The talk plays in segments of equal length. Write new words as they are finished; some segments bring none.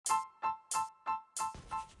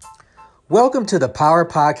Welcome to the Power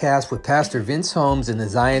Podcast with Pastor Vince Holmes in the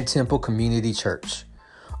Zion Temple Community Church.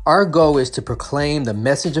 Our goal is to proclaim the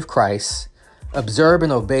message of Christ, observe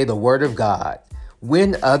and obey the Word of God,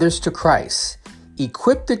 win others to Christ,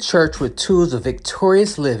 equip the church with tools of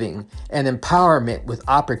victorious living and empowerment with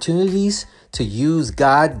opportunities to use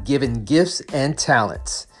God-given gifts and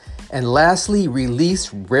talents. And lastly,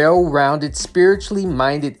 release well-rounded, spiritually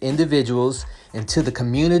minded individuals into the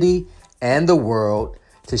community and the world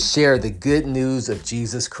to share the good news of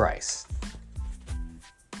Jesus Christ.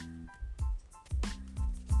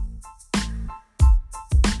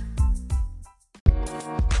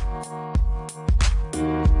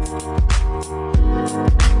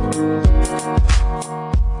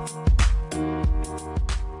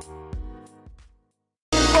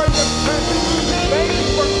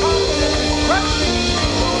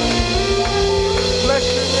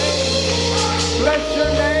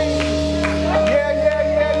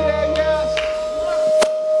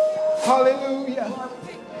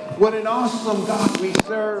 What an awesome God we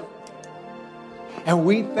serve. And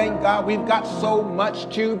we thank God. We've got so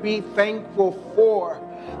much to be thankful for.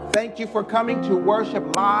 Thank you for coming to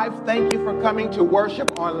worship live. Thank you for coming to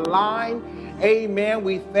worship online. Amen.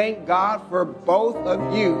 We thank God for both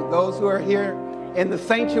of you, those who are here in the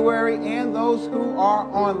sanctuary and those who are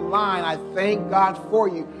online. I thank God for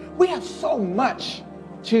you. We have so much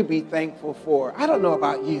to be thankful for. I don't know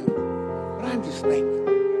about you, but I'm just thankful.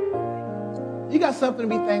 You got something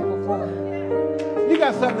to be thankful for? You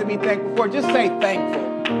got something to be thankful for? Just say thankful.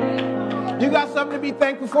 You got something to be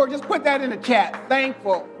thankful for? Just put that in the chat.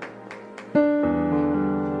 Thankful.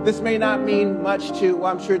 This may not mean much to,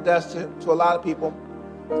 well, I'm sure it does to a lot of people,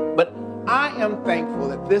 but I am thankful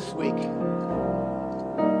that this week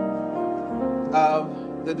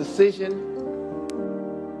of the decision,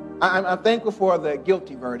 I'm thankful for the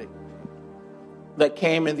guilty verdict that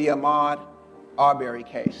came in the Ahmaud Arbery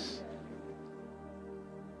case.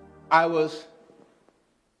 I was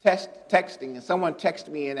texting, and someone texted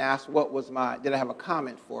me and asked did I have a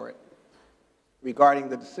comment for it regarding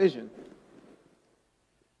the decision.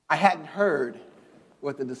 I hadn't heard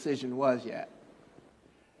what the decision was yet.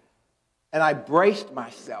 And I braced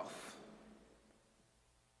myself.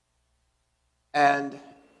 And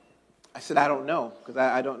I said, I don't know, because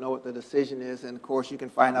I don't know what the decision is. And, of course, you can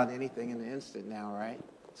find out anything in an instant now, right?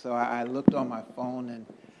 So I looked on my phone, and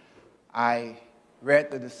I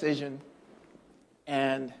read the decision,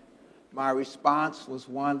 and my response was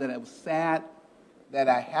one that it was sad that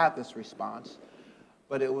I had this response,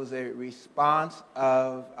 but it was a response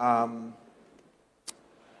of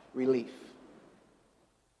relief,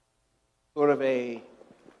 sort of a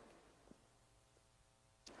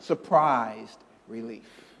surprised relief,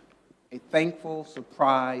 a thankful,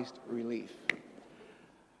 surprised relief.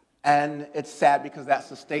 And it's sad because that's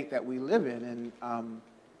the state that we live in, and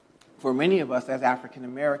for many of us as African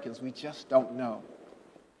Americans, we just don't know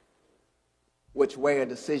which way a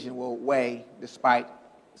decision will weigh despite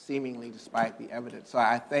the evidence. So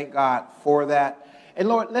I thank God for that. And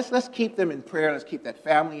Lord, let's keep them in prayer. Let's keep that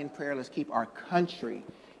family in prayer. Let's keep our country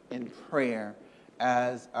in prayer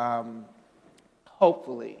as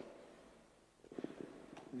hopefully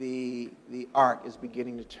the arc is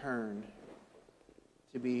beginning to turn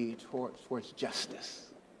to be towards justice,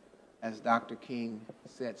 as Dr. King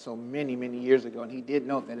said so many, many years ago, and he did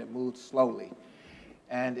note that it moved slowly.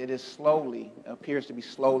 And it appears to be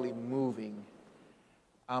slowly moving.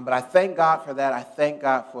 But I thank God for that. I thank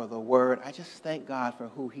God for the Word. I just thank God for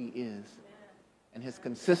who He is and His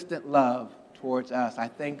consistent love towards us. I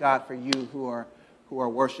thank God for you who are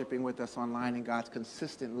worshiping with us online and God's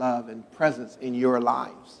consistent love and presence in your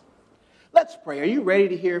lives. Let's pray. Are you ready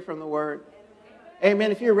to hear from the Word?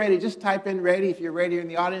 Amen. If you're ready, just type in ready. If you're ready in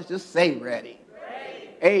the audience, just say ready.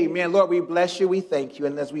 Amen. Lord, we bless you. We thank you.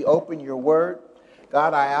 And as we open your word,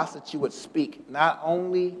 God, I ask that you would speak not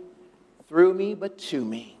only through me, but to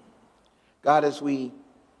me. God, as we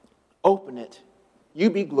open it,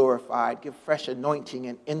 you be glorified. Give fresh anointing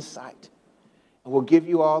and insight. And we'll give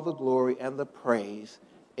you all the glory and the praise.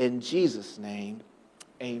 In Jesus' name,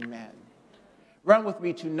 amen. Run with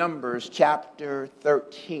me to Numbers chapter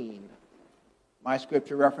 13. My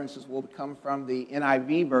scripture references will come from the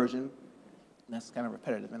NIV version. That's kind of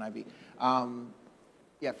repetitive, NIV. From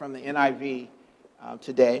the NIV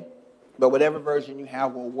today. But whatever version you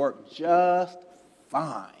have will work just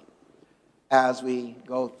fine as we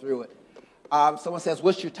go through it. Someone says,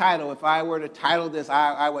 what's your title? If I were to title this,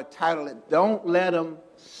 I would title it, Don't Let Them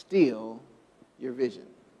Steal Your Vision.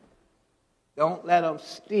 Don't let them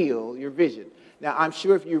steal your vision. Now, I'm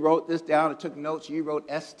sure if you wrote this down and took notes, you wrote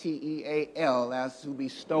S-T-E-A-L as to be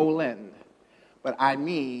stolen. But I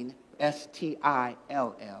mean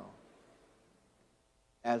S-T-I-L-L,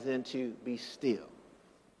 as in to be still.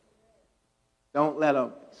 Don't let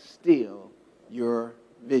them steal your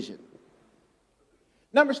vision.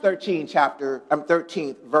 Numbers 13,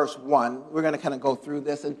 13, verse 1. We're going to kind of go through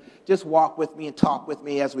this and just walk with me and talk with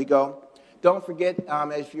me as we go. Don't forget,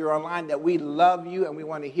 if you're online, that we love you and we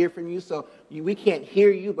want to hear from you. So we can't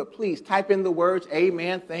hear you, but please type in the words,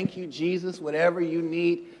 amen, thank you, Jesus, whatever you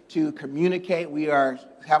need to communicate. We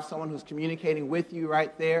have someone who's communicating with you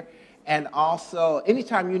right there. And also,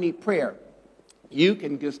 anytime you need prayer, you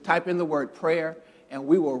can just type in the word prayer, and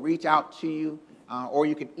we will reach out to you. Or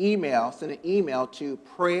you can send an email to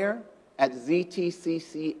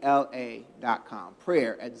prayer@ztccla.com.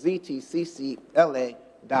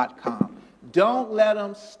 Prayer@ztccla.com. Don't let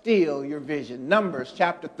them steal your vision. Numbers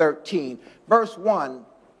chapter 13, verse 1.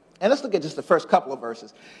 And let's look at just the first couple of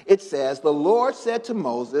verses. It says, the Lord said to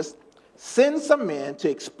Moses, send some men to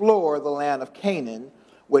explore the land of Canaan,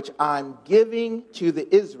 which I'm giving to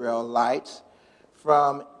the Israelites.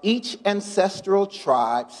 From each ancestral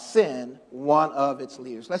tribe, send one of its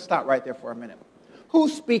leaders. Let's stop right there for a minute.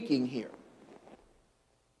 Who's speaking here?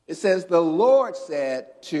 It says, the Lord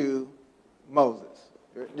said to Moses.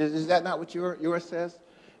 Is that not what yours says?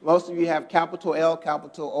 Most of you have capital L,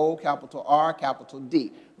 capital O, capital R, capital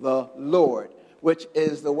D. The Lord, which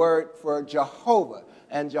is the word for Jehovah.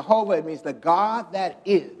 And Jehovah, it means the God that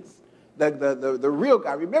is. The real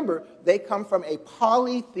God. Remember, they come from a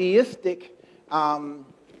polytheistic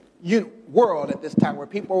world at this time where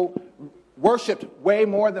people worshipped way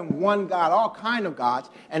more than one God, all kind of gods.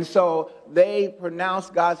 And so they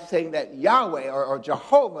pronounced God saying that Yahweh or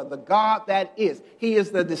Jehovah, the God that is, he is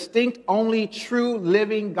the distinct, only true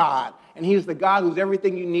living God. And he is the God who's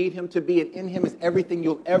everything you need him to be, and in him is everything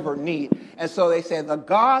you'll ever need. And so they say the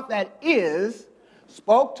God that is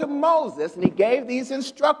spoke to Moses, and he gave these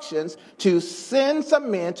instructions to send some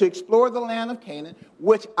men to explore the land of Canaan,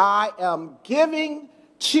 which I am giving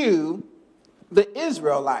to the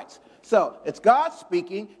Israelites. So it's God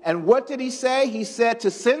speaking, and what did he say? He said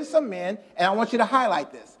to send some men, and I want you to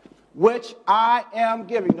highlight this, which I am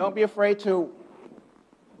giving. Don't be afraid to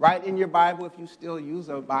write in your Bible if you still use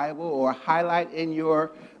a Bible, or highlight in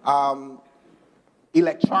your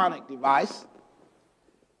electronic device.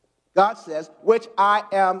 God says, which I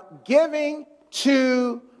am giving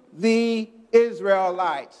to the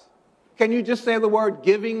Israelites. Can you just say the word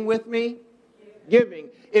giving with me? Giving.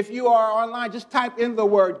 If you are online, just type in the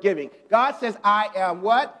word giving. God says, I am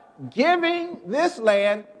what? Giving this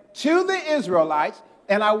land to the Israelites,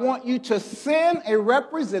 and I want you to send a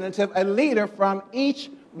representative, a leader from each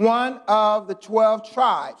one of the 12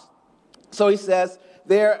 tribes. So he says,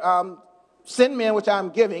 send men, which I am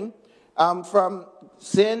giving,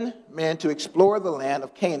 send men to explore the land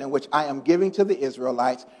of Canaan, which I am giving to the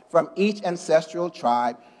Israelites. From each ancestral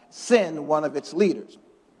tribe, send one of its leaders.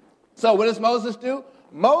 So what does Moses do?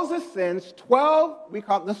 Moses sends 12, we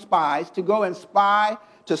call them the spies, to go and spy,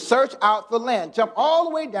 to search out the land. Jump all the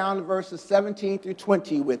way down to verses 17 through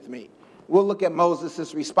 20 with me. We'll look at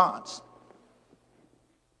Moses' response.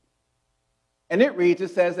 And it reads,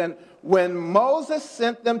 it says, and when Moses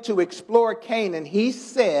sent them to explore Canaan, he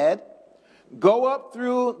said, go up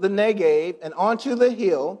through the Negev and onto the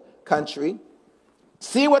hill country,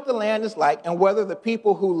 see what the land is like, and whether the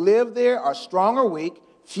people who live there are strong or weak,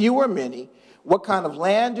 few or many. What kind of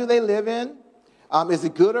land do they live in? Is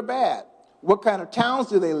it good or bad? What kind of towns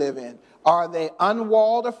do they live in? Are they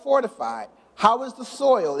unwalled or fortified? How is the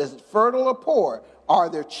soil? Is it fertile or poor? Are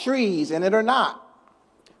there trees in it or not?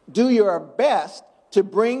 Do your best to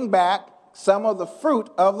bring back some of the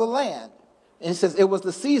fruit of the land. And he says it was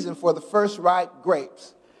the season for the first ripe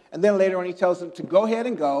grapes. And then later on he tells them to go ahead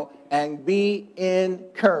and go and be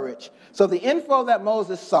encouraged. So the info that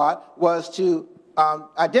Moses sought was to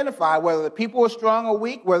identify whether the people were strong or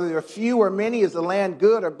weak, whether there were few or many, is the land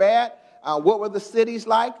good or bad, what were the cities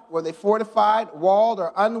like, were they fortified, walled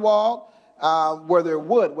or unwalled, were there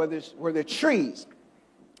wood, were there trees.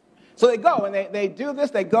 So they go and they do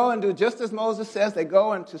this. They go and do just as Moses says. They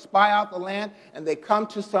go and to spy out the land, and they come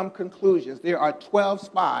to some conclusions. There are 12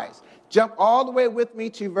 spies. Jump all the way with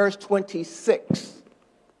me to verse 26.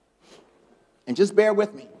 And just bear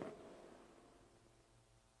with me.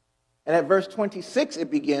 And at verse 26, it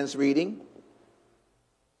begins reading,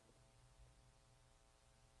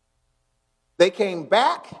 they came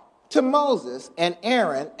back to Moses and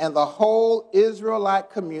Aaron and the whole Israelite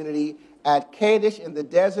community at Kadesh in the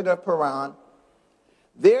desert of Paran.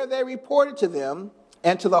 There they reported to them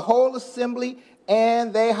and to the whole assembly,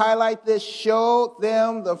 and they highlight this, showed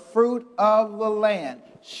them the fruit of the land.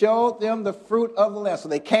 Showed them the fruit of the land. So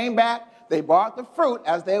they came back. they brought the fruit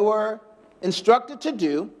as they were instructed to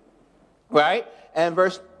do, right? And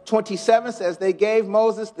verse 27 says, they gave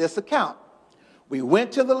Moses this account. We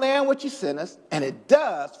went to the land which you sent us, and it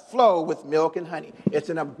does flow with milk and honey. It's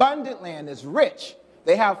an abundant land. It's rich.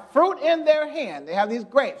 They have fruit in their hand. They have these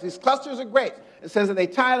grapes, these clusters of grapes. It says that they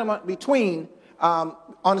tied them between on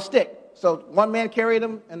a stick. So one man carried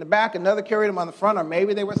them in the back, another carried them on the front, or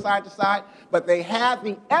maybe they were side to side. But they had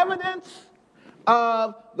the evidence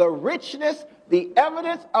of the richness, the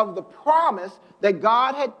evidence of the promise that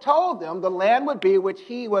God had told them the land would be, which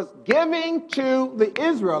he was giving to the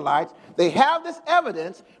Israelites. They have this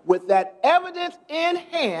evidence. With that evidence in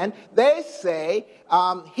hand, they say,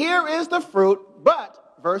 here is the fruit,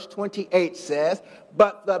 but, verse 28 says,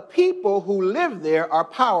 but the people who live there are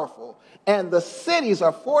powerful, and the cities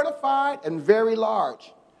are fortified and very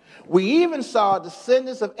large. We even saw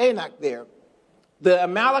descendants of Anak there. The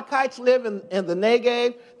Amalekites live in the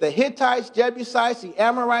Negev, the Hittites, Jebusites, the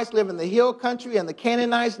Amorites live in the hill country, and the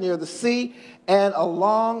Canaanites near the sea and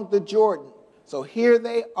along the Jordan. So here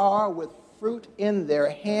they are with fruit in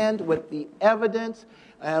their hand, with the evidence,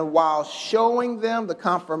 and while showing them the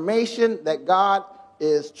confirmation that God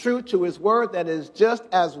is true to his word, that is just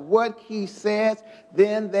as what he says,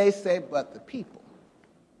 then they say, but the people.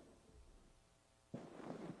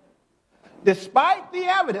 Despite the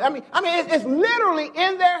evidence, I mean, it's literally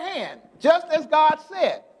in their hand, just as God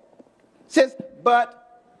said. It says,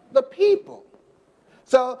 but the people.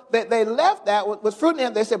 So they left that with fruit in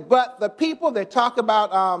hand. They said, but the people. They talk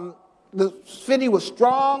about the city was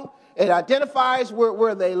strong. It identifies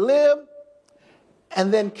where they live.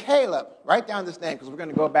 And then Caleb, write down this name because we're going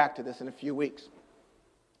to go back to this in a few weeks,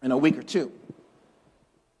 in a week or two.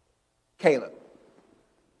 Caleb.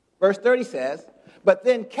 Verse 30 says, but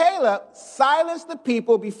then Caleb silenced the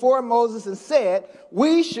people before Moses and said,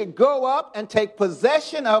 we should go up and take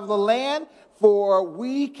possession of the land, for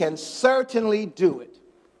we can certainly do it.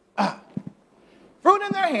 Fruit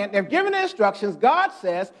in their hand, they've given the instructions. God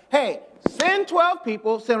says, hey, send 12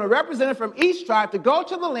 people, send a representative from each tribe to go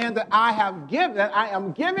to the land that I have given, that I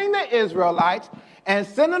am giving the Israelites, and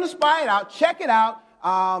send them to spy it out, check it out,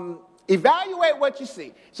 evaluate what you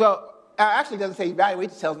see. So, actually, it doesn't say evaluate, it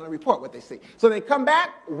just tells them to report what they see. So they come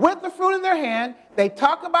back with the fruit in their hand, they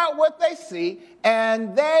talk about what they see,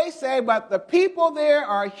 and they say, but the people there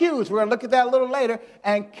are huge. We're going to look at that a little later.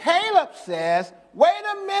 And Caleb says, wait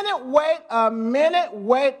a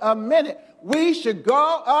minute. We should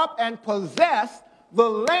go up and possess the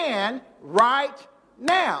land right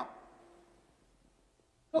now.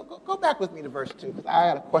 Go back with me to verse 2, because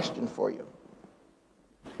I got a question for you.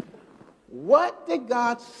 What did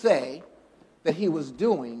God say that he was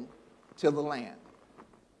doing to the land?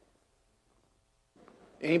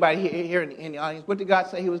 Anybody here in the audience, what did God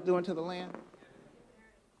say he was doing to the land?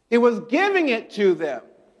 He was giving it to them.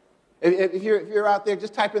 If you're out there,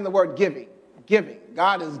 just type in the word giving. Giving.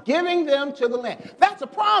 God is giving them to the land. That's a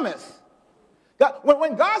promise.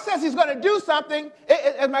 When God says he's going to do something,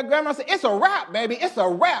 as my grandma said, it's a wrap, baby. It's a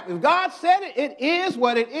wrap. If God said it, it is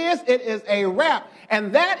what it is. It is a wrap.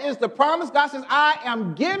 And that is the promise. God says, I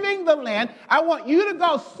am giving the land. I want you to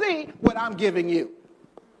go see what I'm giving you.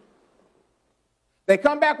 They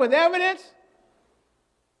come back with evidence.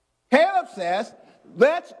 Caleb says,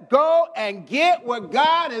 let's go and get what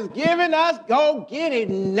God has given us. Go get it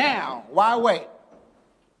now. Why wait?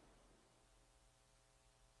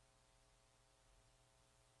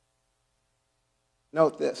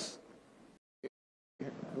 Note this.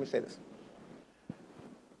 Let me say this.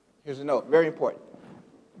 Here's a note, very important.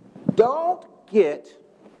 Don't get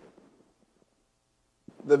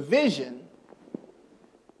the vision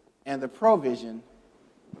and the provision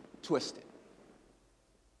twisted.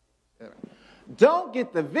 Don't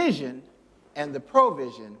get the vision and the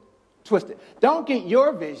provision twisted. Don't get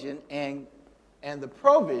your vision and the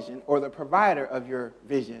provision or the provider of your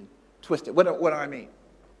vision twisted. What do I mean?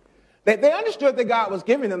 They understood that God was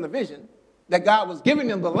giving them the vision, that God was giving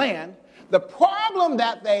them the land. The problem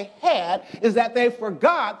that they had is that they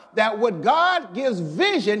forgot that when God gives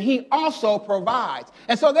vision, he also provides.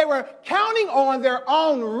 And so they were counting on their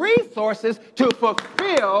own resources to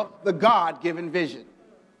fulfill the God-given vision.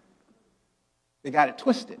 They got it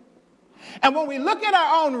twisted. And when we look at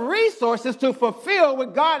our own resources to fulfill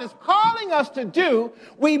what God is calling us to do,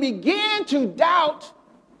 we begin to doubt,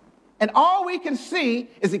 and all we can see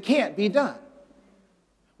is it can't be done.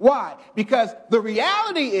 Why? Because the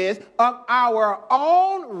reality is of our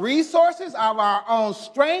own resources, of our own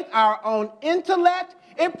strength, our own intellect,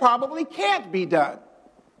 it probably can't be done.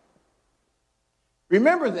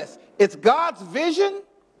 Remember this, it's God's vision.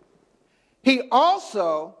 It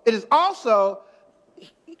is also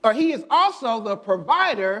or he is also the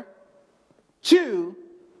provider to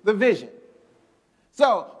the vision.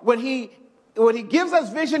 So when he gives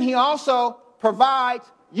us vision, he also provides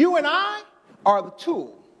you and I are the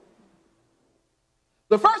tool.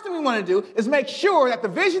 The first thing we want to do is make sure that the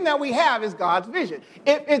vision that we have is God's vision.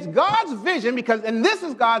 If it's God's vision, and this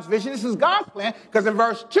is God's vision, this is God's plan, because in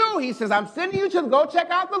verse 2 he says, I'm sending you to go check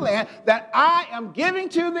out the land that I am giving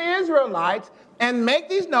to the Israelites, and make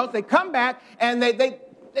these notes. They come back and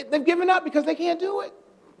they've given up because they can't do it.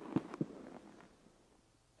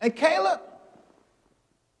 And Caleb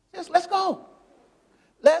says, let's go.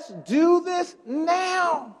 Let's do this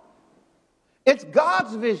now. It's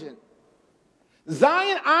God's vision.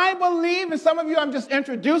 Zion, I believe, and some of you, I'm just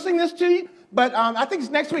introducing this to you, but I think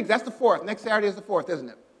it's next week. That's the 4th. Next Saturday is the 4th, isn't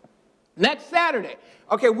it? Next Saturday.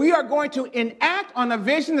 Okay, we are going to enact on a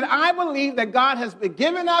vision that I believe that God has been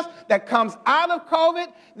given us that comes out of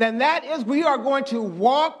COVID. Then that is, we are going to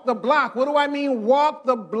walk the block. What do I mean, walk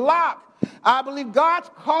the block? I believe God's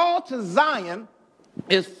call to Zion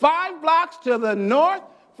is 5 blocks to the north,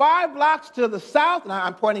 5 blocks to the south, and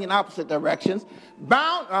I'm pointing in opposite directions,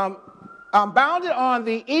 bounded on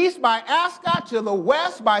the east by Ascot, to the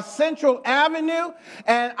west by Central Avenue.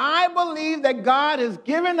 And I believe that God has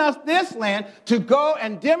given us this land to go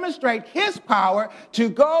and demonstrate his power, to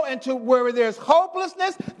go into where there's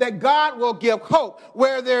hopelessness, that God will give hope.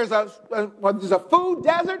 Where there's a food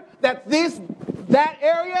desert, that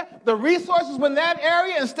area, the resources in that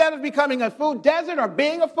area, instead of becoming a food desert or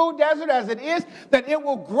being a food desert as it is, that it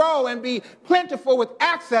will grow and be plentiful with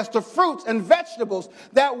access to fruits and vegetables.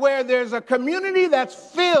 That where there's a community that's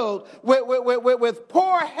filled with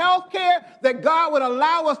poor health care, that God would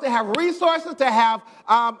allow us to have resources, to have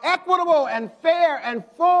equitable and fair and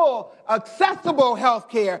full, accessible health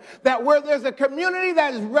care. That where there's a community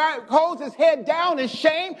that holds its head down in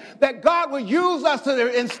shame, that God will use us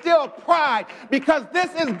to instill pride, because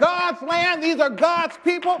this is God's land, these are God's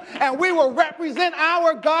people, and we will represent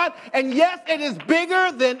our God. And yes, it is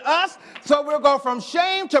bigger than us, so we'll go from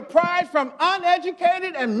shame to pride, from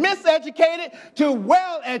uneducated and miseducated to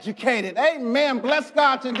well-educated. Amen. Bless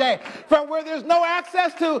God today. From where there's no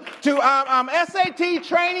access to SAT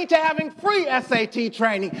training to having free SAT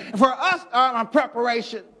training. For us,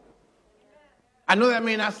 preparation. I know that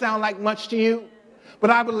may not sound like much to you, but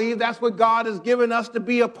I believe that's what God has given us to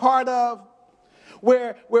be a part of.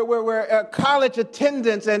 Where college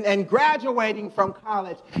attendance and graduating from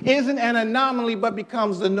college isn't an anomaly but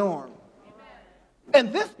becomes the norm.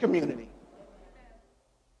 In this community,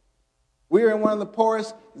 we're in one of the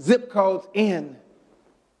poorest zip codes in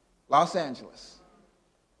Los Angeles.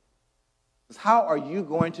 How are you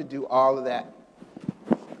going to do all of that?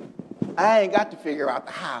 I ain't got to figure out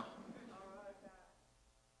the how.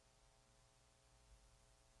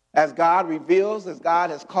 As God reveals, as God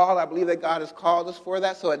has called, I believe that God has called us for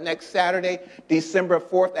that. So at next Saturday, December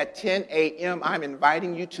 4th at 10 a.m., I'm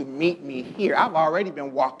inviting you to meet me here. I've already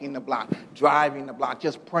been walking the block, driving the block,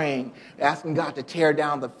 just praying, asking God to tear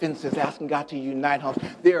down the fences, asking God to unite homes.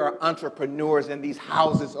 There are entrepreneurs in these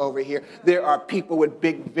houses over here. There are people with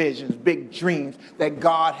big visions, big dreams that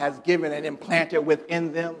God has given and implanted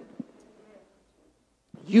within them.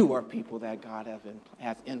 You are people that God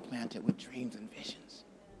has implanted with dreams and visions.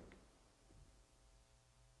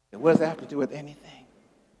 And what does that have to do with anything?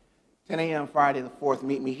 10 a.m. Friday the 4th,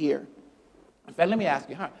 meet me here. In fact, let me ask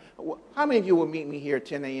you, how many of you will meet me here at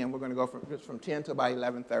 10 a.m.? We're going to go from 10 to about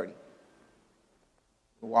 11:30.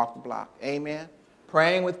 We'll walk the block. Amen.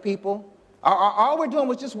 Praying with people. All we're doing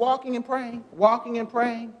was just walking and praying,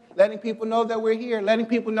 letting people know that we're here, letting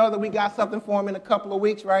people know that we got something for them in a couple of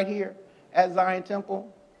weeks right here at Zion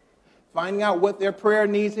Temple. Finding out what their prayer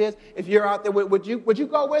needs is. If you're out there, would you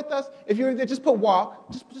go with us? If you're there, just put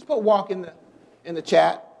walk. Just put walk in the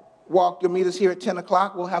chat. Walk. You'll meet us here at 10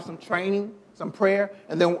 o'clock. We'll have some training, some prayer,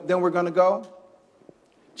 and then we're going to go.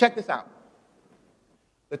 Check this out.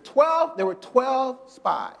 There were 12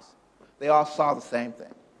 spies. They all saw the same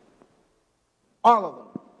thing. All of them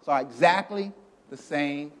saw exactly the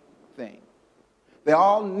same thing. They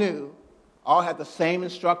all had the same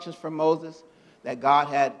instructions from Moses, that God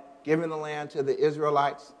had given the land to the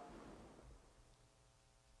Israelites.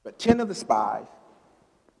 But 10 of the spies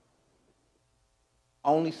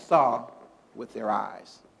only saw with their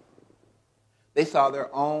eyes. They saw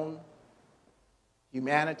their own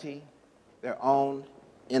humanity, their own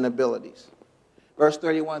inabilities. Verse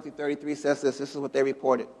 31 through 33 says this. This is what they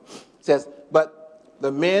reported. It says, but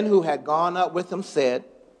the men who had gone up with them said,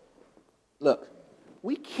 look,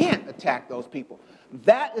 we can't attack those people.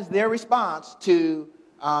 That is their response to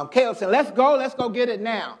Caleb said, let's go get it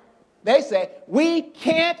now. They say, we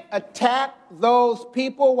can't attack those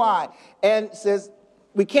people. Why? And it says,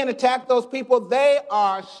 we can't attack those people. They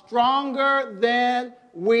are stronger than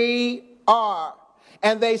we are.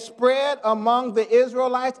 And they spread among the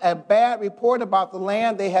Israelites a bad report about the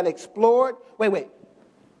land they had explored. Wait.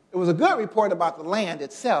 It was a good report about the land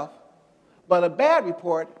itself, but a bad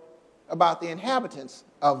report about the inhabitants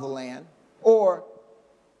of the land, or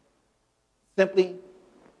simply,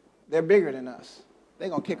 they're bigger than us. They're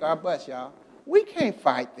going to kick our butts, y'all. We can't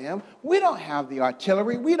fight them. We don't have the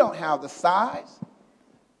artillery. We don't have the size.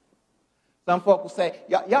 Some folk will say,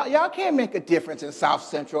 y'all can't make a difference in South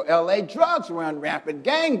Central L.A. Drugs run rampant.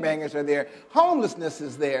 Gangbangers are there. Homelessness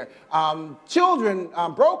is there. Children,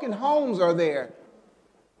 broken homes are there.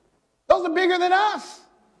 Those are bigger than us.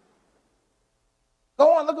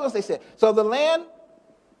 Go on, look at what they said. So the land,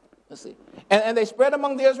 let's see. And they spread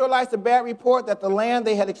among the Israelites a bad report that the land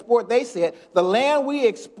they had explored, they said, the land we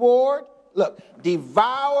explored, look,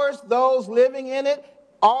 devours those living in it.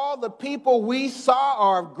 All the people we saw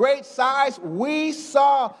are of great size. We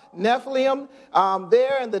saw Nephilim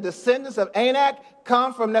there, and the descendants of Anak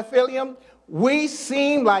come from Nephilim. We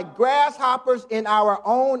seem like grasshoppers in our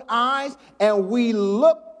own eyes, and we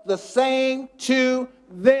look the same to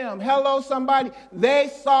them. Hello, somebody.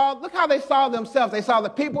 They saw, look how they saw themselves. They saw the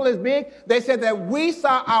people as big. They said that we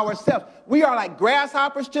saw ourselves. We are like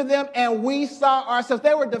grasshoppers to them, and we saw ourselves.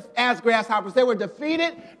 They were, as grasshoppers, they were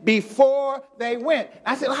defeated before they went.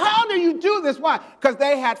 I said, how do you do this? Why? Because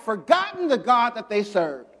they had forgotten the God that they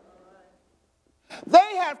served.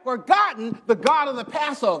 They had forgotten the God of the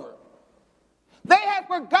Passover. They had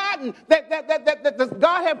forgotten that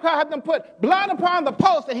God had them put blood upon the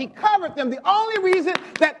post, and he covered them. The only reason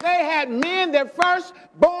that they had men, their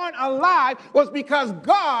firstborn, alive was because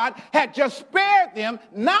God had just spared them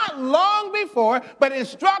not long before, but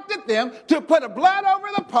instructed them to put a blood over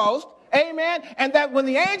the post. Amen. And that when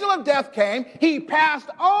the angel of death came, he passed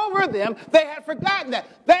over them. They had forgotten that.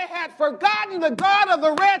 They had forgotten the God of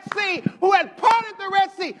the Red Sea, who had parted the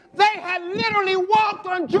Red Sea. They had literally walked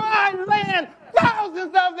on dry land,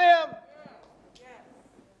 thousands of them.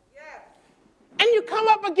 And you come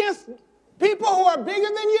up against people who are bigger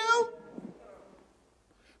than you?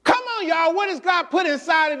 Come on, y'all. What has God put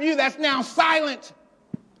inside of you that's now silent?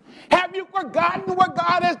 Have you forgotten what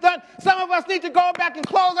God has done? Some of us need to go back and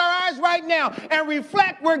close our eyes right now and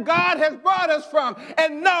reflect where God has brought us from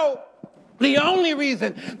and know the only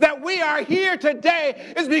reason that we are here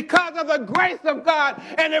today is because of the grace of God.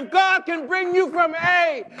 And if God can bring you from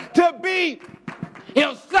A to B,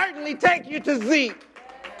 he'll certainly take you to Z.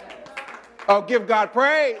 Oh, give God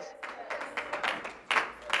praise.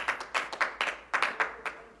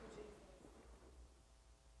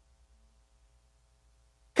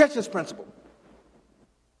 Catch this principle.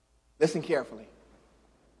 Listen carefully.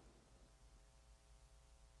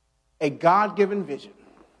 A God-given vision.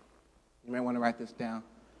 You may want to write this down.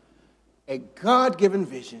 A God-given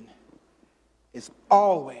vision is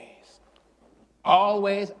always,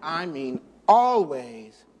 I mean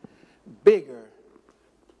always, bigger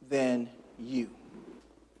than you.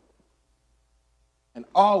 And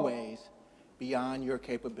always beyond your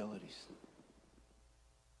capabilities.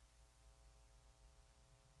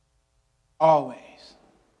 Always.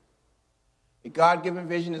 A God-given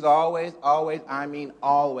vision is always, I mean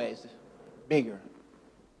always, bigger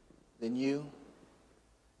than you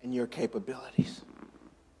and your capabilities.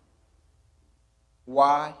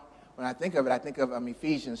 Why? When I think of it, I think of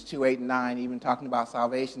Ephesians 2, 8, and 9, even talking about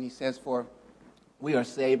salvation. He says, for we are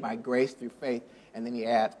saved by grace through faith. And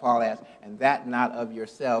then Paul adds, and that not of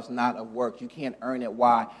yourselves, not of works. You can't earn it.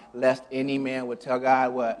 Why? Lest any man would tell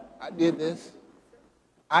God, what? I did this.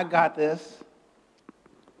 I got this.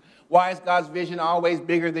 Why is God's vision always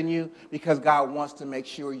bigger than you? Because God wants to make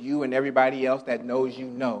sure you and everybody else that knows you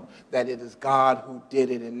know that it is God who did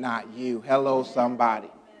it and not you. Hello, somebody.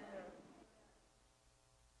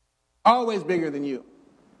 Always bigger than you.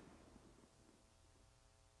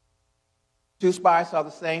 2 spies saw the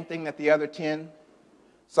same thing that the other 10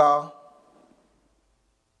 saw.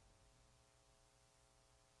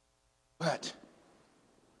 But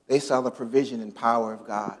they saw the provision and power of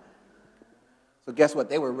God. So guess what?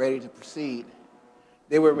 They were ready to proceed.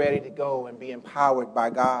 They were ready to go and be empowered by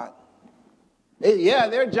God.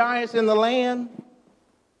 They're giants in the land.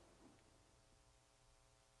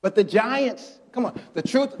 But the giants, come on, the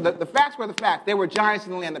truth, the facts were the facts. They were giants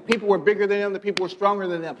in the land. The people were bigger than them. The people were stronger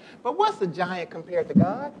than them. But what's a giant compared to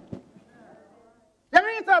God?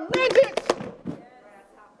 Giants are midgets.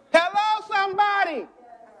 Hello, somebody.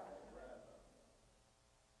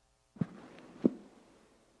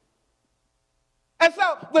 And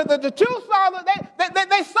so the two saw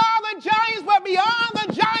they saw the giants, but beyond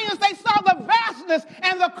the giants, they saw the vastness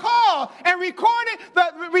and the call, and we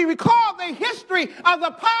recalled the history of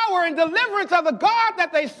the power and deliverance of the God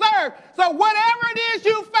that they serve. So whatever it is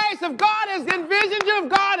you face, if God has envisioned you, if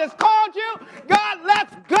God has called you, God,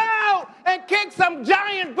 let's go and kick some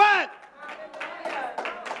giant butt.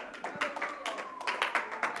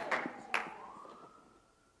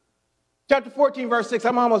 Chapter 14, verse 6.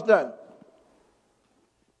 I'm almost done.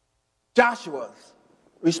 Joshua's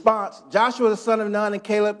response. Joshua the son of Nun and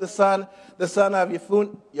Caleb the son of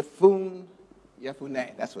Yefunne,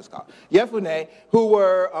 that's what it's called. Yefunne, who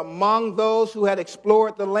were among those who had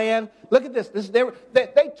explored the land. Look at this.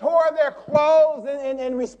 They tore their clothes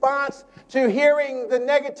in response to hearing the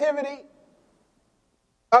negativity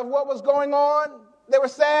of what was going on. They were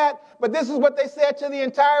sad, but this is what they said to the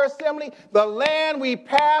entire assembly. The land we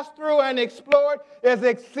passed through and explored is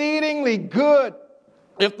exceedingly good.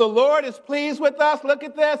 If the Lord is pleased with us, look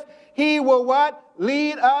at this, he will what?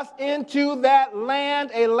 Lead us into that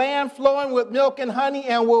land, a land flowing with milk and honey,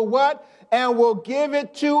 and will what? And will give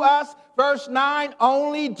it to us. Verse 9,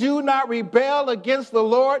 only do not rebel against the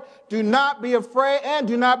Lord. Do not be afraid, and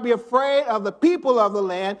do not be afraid of the people of the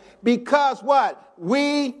land, because what?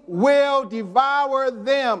 We will devour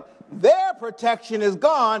them. Their protection is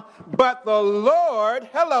gone, but the Lord,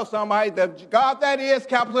 hello somebody, the God that is,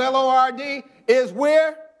 capital L-O-R-D, is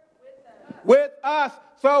where? With us.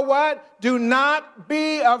 So what? Do not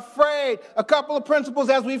be afraid. A couple of principles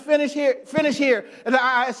as we finish here. And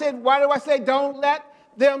I said, why do I say don't let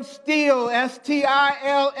them steal,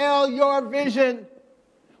 S-T-I-L-L, your vision?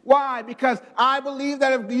 Why? Because I believe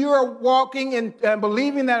that if you are walking and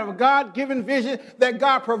believing that of a God-given vision, that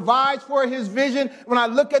God provides for his vision. When I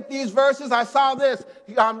look at these verses, I saw this.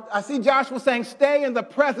 I see Joshua saying, stay in the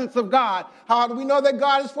presence of God. How do we know that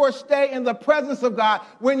God is for stay in the presence of God?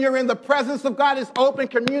 When you're in the presence of God, it's open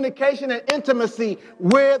communication and intimacy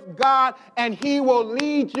with God, and he will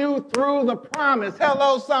lead you through the promise.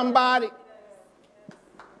 Hello, somebody.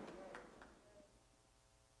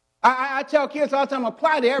 I tell kids all the time,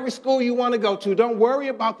 apply to every school you want to go to. Don't worry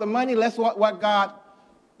about the money. Let's let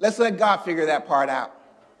God figure that part out.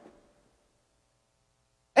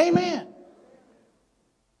 Amen.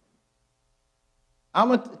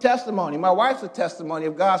 I'm a testimony. My wife's a testimony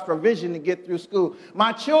of God's provision to get through school.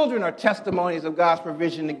 My children are testimonies of God's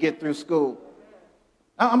provision to get through school.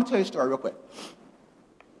 I'm going to tell you a story real quick.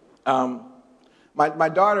 My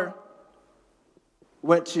daughter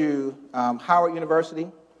went to Howard University.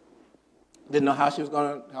 Didn't know how she was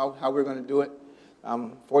going to, how we were going to do it.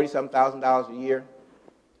 $47,000 a year,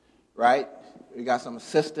 right? We got some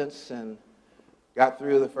assistance and got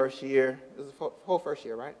through the first year. It was the whole first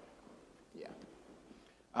year, right? Yeah.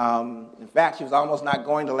 In fact, she was almost not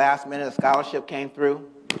going to last minute. A scholarship came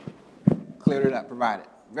through, cleared it up, provided.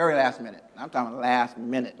 Very last minute. I'm talking last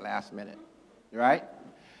minute, right?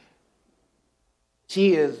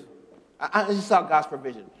 She is, I just saw God's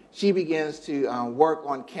provision. She begins to work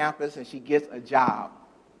on campus, and she gets a job.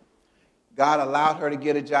 God allowed her to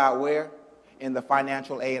get a job where? In the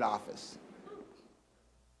financial aid office.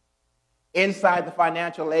 Inside the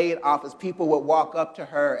financial aid office, people would walk up to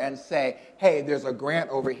her and say, hey, there's a grant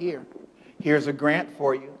over here. Here's a grant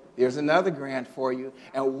for you. There's another grant for you.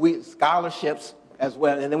 And scholarships as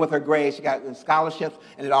well. And then with her grades, she got scholarships,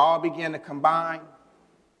 and it all began to combine.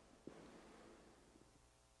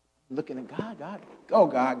 Looking at God, go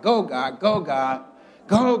God, go God, go God,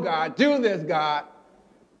 go God, do this, God.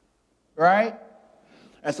 Right?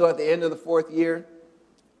 And so at the end of the fourth year,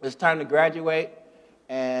 it's time to graduate,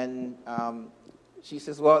 and she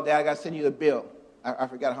says, well, Dad, I got to send you the bill. I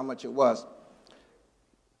forgot how much it was.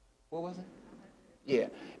 What was it? Yeah.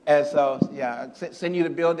 And so, yeah, send you the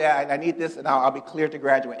bill, Dad. I need this, and I'll be cleared to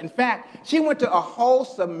graduate. In fact, she went to a whole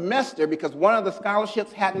semester because one of the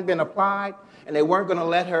scholarships hadn't been applied, and they weren't going to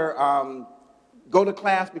let her go to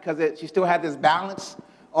class because she still had this balance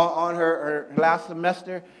on her last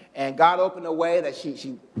semester. And God opened a way that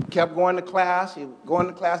she kept going to class. And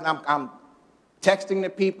I'm texting the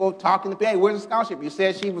people, talking to people. Hey, where's the scholarship? You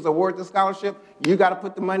said she was awarded the scholarship. You got to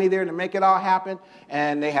put the money there to make it all happen.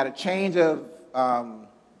 And they had a change of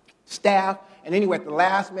staff. And anyway, at the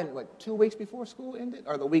last minute, 2 weeks before school ended?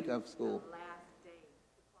 Or the week of school? The last day.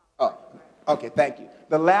 Oh, okay, thank you.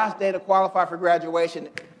 The last day to qualify for graduation,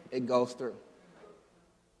 it goes through.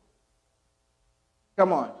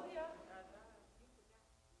 Come on.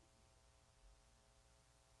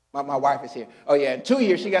 My wife is here. Oh, yeah, in 2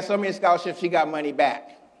 years, she got so many scholarships, she got money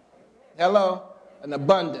back. Hello? An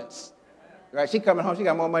abundance. Right? She coming home, she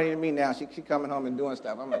got more money than me now. She coming home and doing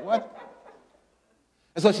stuff. I'm like, what?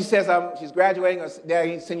 And so she says, she's graduating. Dad,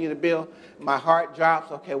 he send you the bill. My heart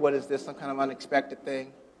drops. Okay, what is this? Some kind of unexpected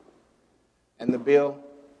thing? And the bill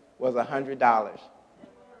was $100.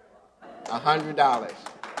 $100.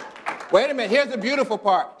 Wait a minute. Here's the beautiful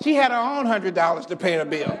part. She had her own $100 to pay the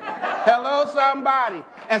bill. Hello, somebody.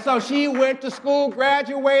 And so she went to school,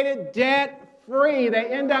 graduated, debt-free. They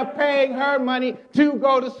end up paying her money to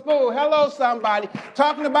go to school. Hello, somebody.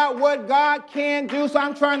 Talking about what God can do. So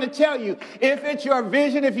I'm trying to tell you, if it's your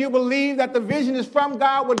vision, if you believe that the vision is from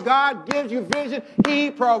God, when God gives you vision, he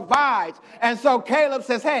provides. And so Caleb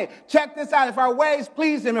says, hey, check this out. If our ways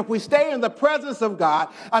please him, if we stay in the presence of God,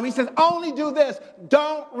 he says, only do this.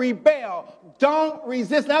 Don't rebel. Don't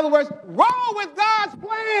resist. In other words, roll with God's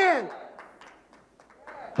plan.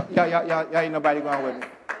 Y'all ain't nobody going with me.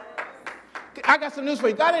 I got some news for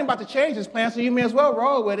you. God ain't about to change his plan, so you may as well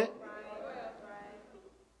roll with it.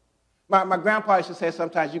 My grandpa used to say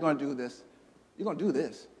sometimes, you're going to do this. You're going to do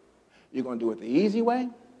this. You're going to do it the easy way,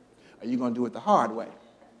 or you're going to do it the hard way.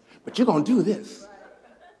 But you're going to do this.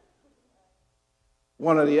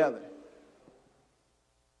 One or the other.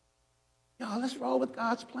 Y'all, let's roll with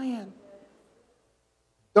God's plan.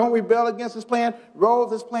 Don't rebel against his plan. Roll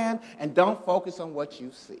with his plan, and don't focus on what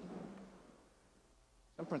you see.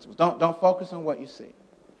 Some principles. Don't focus on what you see.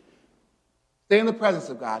 Stay in the presence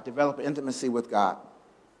of God. Develop an intimacy with God.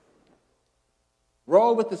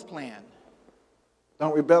 Roll with his plan.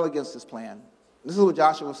 Don't rebel against his plan. This is what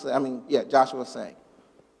Joshua was saying. Joshua was saying.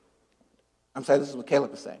 I'm sorry, this is what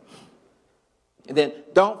Caleb is saying. And then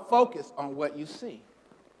don't focus on what you see.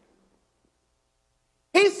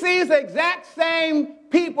 He sees the exact same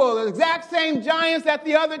people, the exact same giants that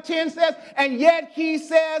the other 10 says, and yet he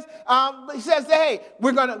says, hey,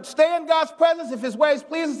 we're going to stay in God's presence if his ways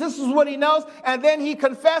please us. This is what he knows. And then he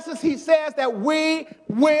confesses, he says that we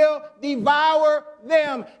will devour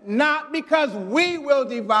them, not because we will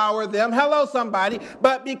devour them, hello somebody,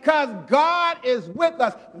 but because God is with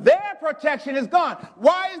us. Their protection is gone.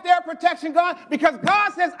 Why is their protection gone? Because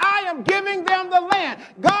God says, I am giving them the land.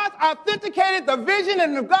 God authenticated the vision,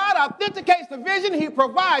 and if God authenticates the vision, he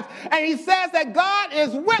provides. And he says that God is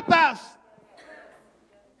with us.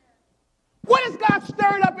 What has God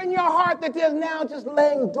stirred up in your heart that is now just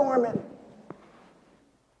laying dormant?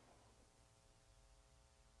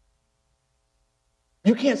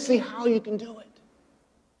 You can't see how you can do it.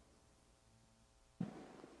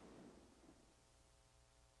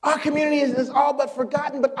 Our community is all but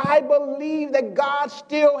forgotten, but I believe that God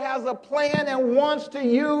still has a plan and wants to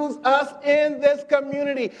use us in this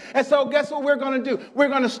community. And so guess what we're going to do? We're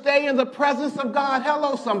going to stay in the presence of God.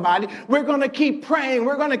 Hello, somebody. We're going to keep praying.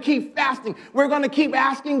 We're going to keep fasting. We're going to keep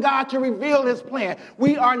asking God to reveal his plan.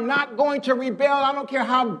 We are not going to rebel. I don't care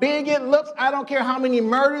how big it looks. I don't care how many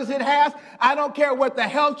murders it has. I don't care what the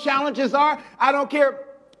health challenges are. I don't care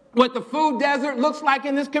what the food desert looks like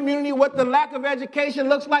in this community, what the lack of education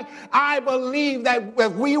looks like. I believe that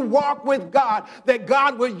if we walk with God, that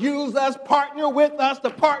God will use us, partner with us, to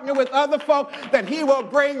partner with other folk, that he will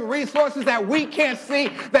bring resources that we can't see,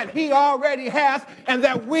 that he already has, and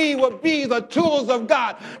that we will be the tools of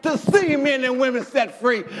God to see men and women set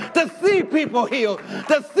free, to see people healed,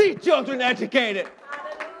 to see children educated.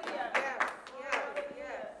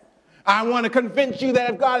 I want to convince you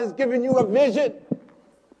that if God has given you a vision,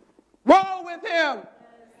 roll with him.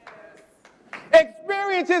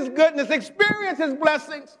 Experience his goodness. Experience his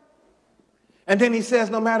blessings. And then he says,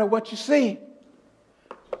 no matter what you see,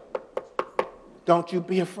 don't you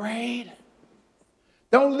be afraid.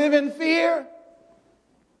 Don't live in fear.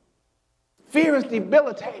 Fear is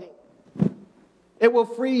debilitating. It will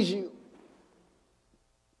freeze you.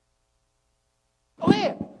 Go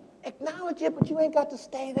ahead. Acknowledge it, but you ain't got to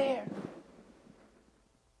stay there.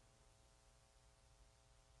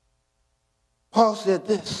 Paul said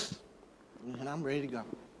this, and I'm ready to go.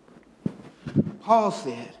 Paul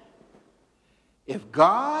said, if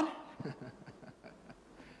God,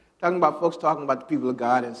 talking about folks talking about the people of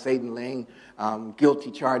God and Satan laying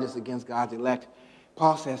guilty charges against God's elect,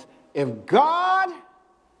 Paul says, if God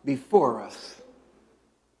be for us,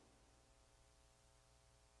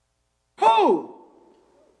 who,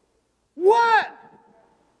 what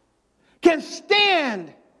can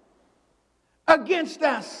stand against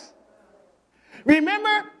us?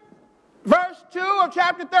 Remember, verse 2 of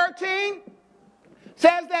chapter 13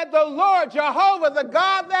 says that the Lord, Jehovah, the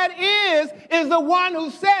God that is the one who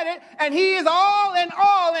said it, and he is all and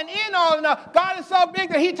in all and all. God is so big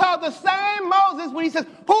that he told the same Moses when he says,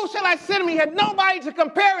 who shall I send him? He had nobody to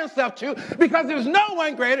compare himself to because there's no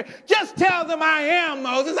one greater. Just tell them I am,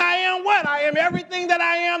 Moses. I am what? I am everything that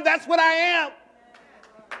I am. That's what I am.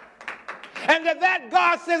 And that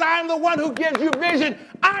God says, I'm the one who gives you vision.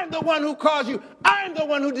 I'm the one who calls you. I'm the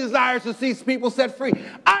one who desires to see people set free.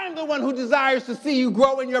 I'm the one who desires to see you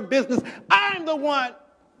grow in your business. I'm the one.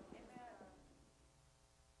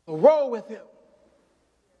 So roll with him.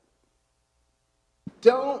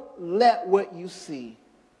 Don't let what you see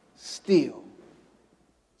stagnate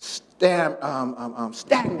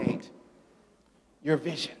your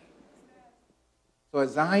vision. So at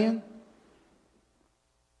Zion,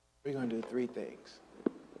 we're going to do 3 things.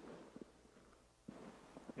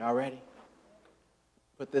 Y'all ready?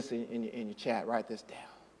 Put this in your chat. Write this down.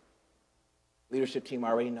 Leadership team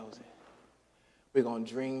already knows it. We're going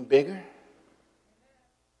to dream bigger.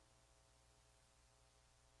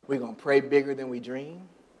 We're going to pray bigger than we dream.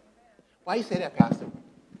 Why you say that, Pastor?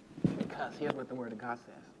 Because here's what the Word of God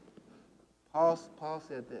says. Paul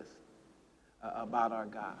said this about our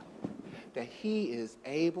God, that he is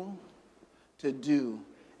able to do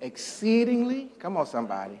exceedingly, come on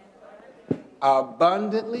somebody,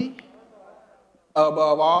 abundantly,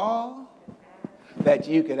 above all that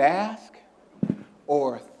you could ask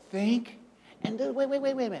or think. And wait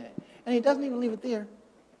a minute. And he doesn't even leave it there.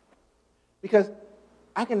 Because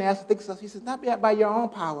I can ask to think stuff. He says, not by your own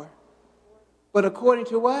power, but according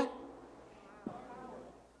to what?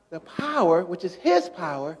 The power, which is his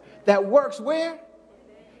power, that works where?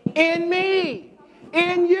 In me,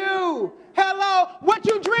 in you. Hello, what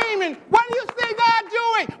you dreaming? What do you see God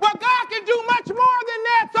doing? Well, God can do much more than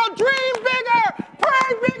that, so dream bigger.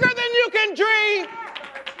 Pray bigger than you can dream.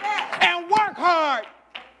 And work hard.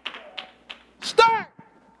 Start.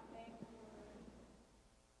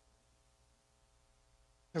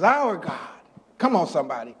 Because our God, come on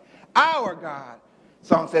somebody, our God,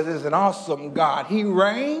 song says, is an awesome God. He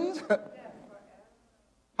reigns.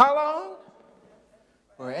 How long?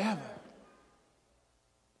 Forever.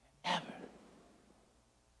 Ever.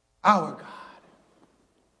 Our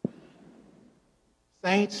God.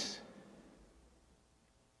 Saints,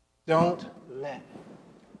 don't let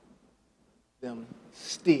them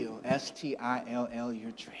steal, S-T-I-L-L,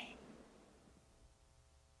 your dream.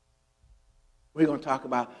 We're going to talk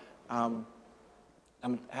about, I'm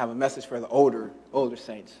going to have a message for the older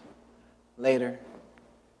saints later.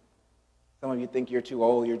 Some of you think you're too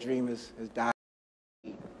old. Your dream has died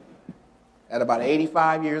at about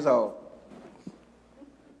 85 years old.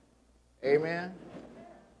 Amen?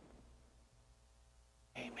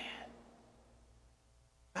 Amen.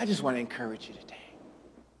 I just want to encourage you today.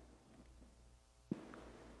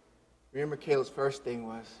 Remember, Caleb's first thing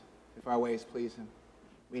was, if our ways please him,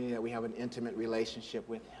 meaning that we have an intimate relationship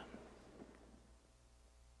with him.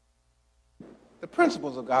 The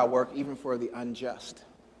principles of God work even for the unjust.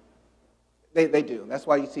 They do. That's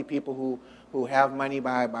why you see people who have money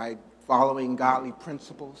by following godly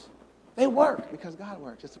principles. They work because God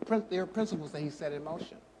works. There are principles that he set in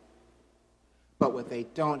motion. But what they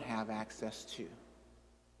don't have access to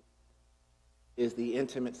is the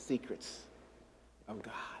intimate secrets of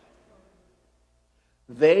God.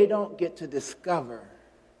 They don't get to discover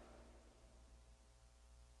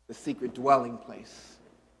the secret dwelling place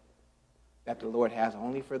that the Lord has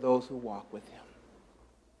only for those who walk with him.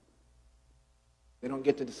 They don't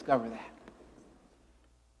get to discover that.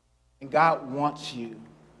 And God wants you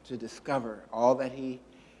to discover all that he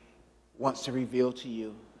wants to reveal to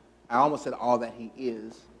you. I almost said all that he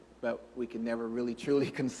is, but we can never really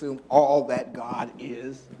truly consume all that God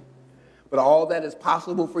is. But all that is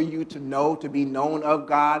possible for you to know, to be known of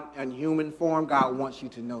God in human form, God wants you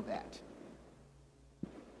to know that.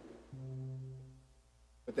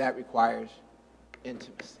 But that requires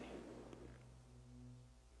intimacy.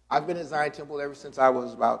 I've been at Zion Temple ever since I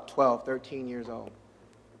was about 12, 13 years old.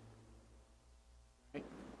 Right?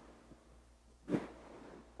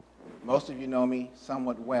 Most of you know me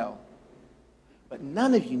somewhat well, but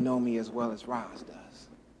none of you know me as well as Roz does.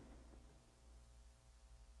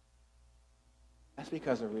 That's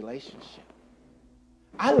because of relationship.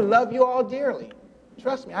 I love you all dearly.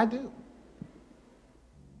 Trust me, I do.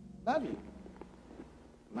 Love you.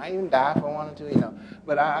 Might even die if I wanted to,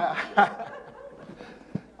 But I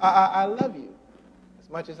love you as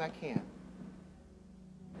much as I can.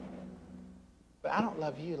 But I don't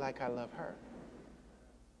love you like I love her.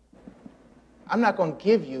 I'm not going to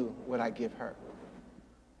give you what I give her.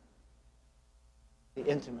 The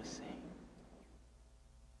intimacy.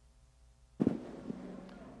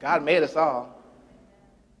 God made us all,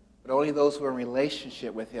 but only those who are in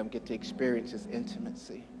relationship with him get to experience his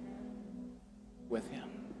intimacy with him.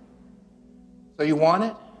 So you want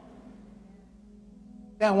it?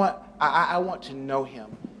 Yeah, I want to know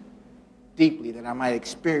him deeply, that I might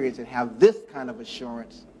experience and have this kind of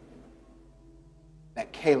assurance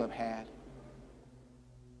that Caleb had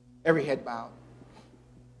Every head bowed.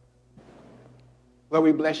 Lord,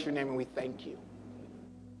 we bless your name and we thank you.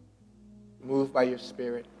 Moved by your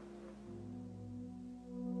Spirit.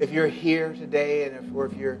 If you're here today or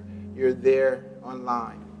if you're there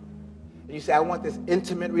online, and you say, I want this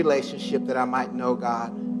intimate relationship that I might know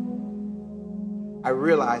God, I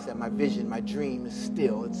realize that my vision, my dream is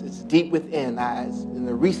still, it's deep within, it's in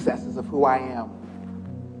the recesses of who I am.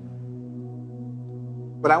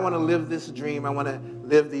 But I want to live this dream. I want to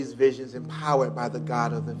live these visions empowered by the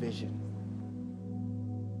God of the vision.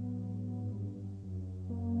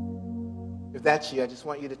 If that's you, I just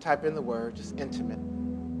want you to type in the word, just intimate.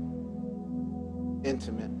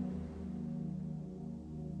 Intimate.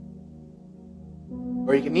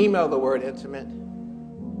 Or you can email the word intimate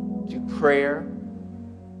to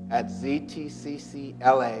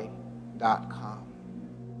prayer@ztccla.com.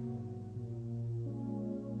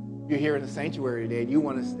 You're here in the sanctuary today and you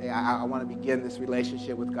want to say, I want to begin this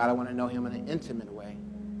relationship with God. I want to know him in an intimate way.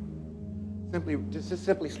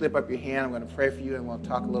 Simply slip up your hand. I'm going to pray for you and we'll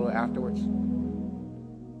talk a little afterwards.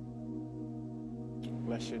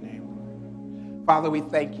 Bless your name, Lord. Father, we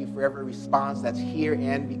thank you for every response that's here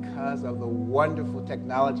and because of the wonderful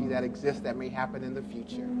technology that exists that may happen in the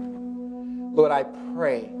future. Lord, I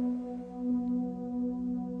pray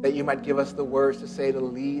that you might give us the words to say to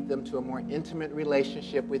lead them to a more intimate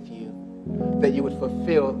relationship with you, that you would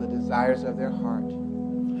fulfill the desires of their heart.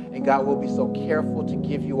 And God, will be so careful to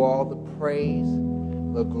give you all the praise,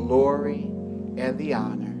 the glory, and the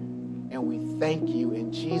honor. And we thank you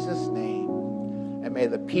in Jesus' name. And may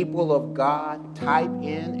the people of God type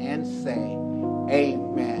in and say,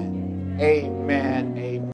 amen, amen, amen.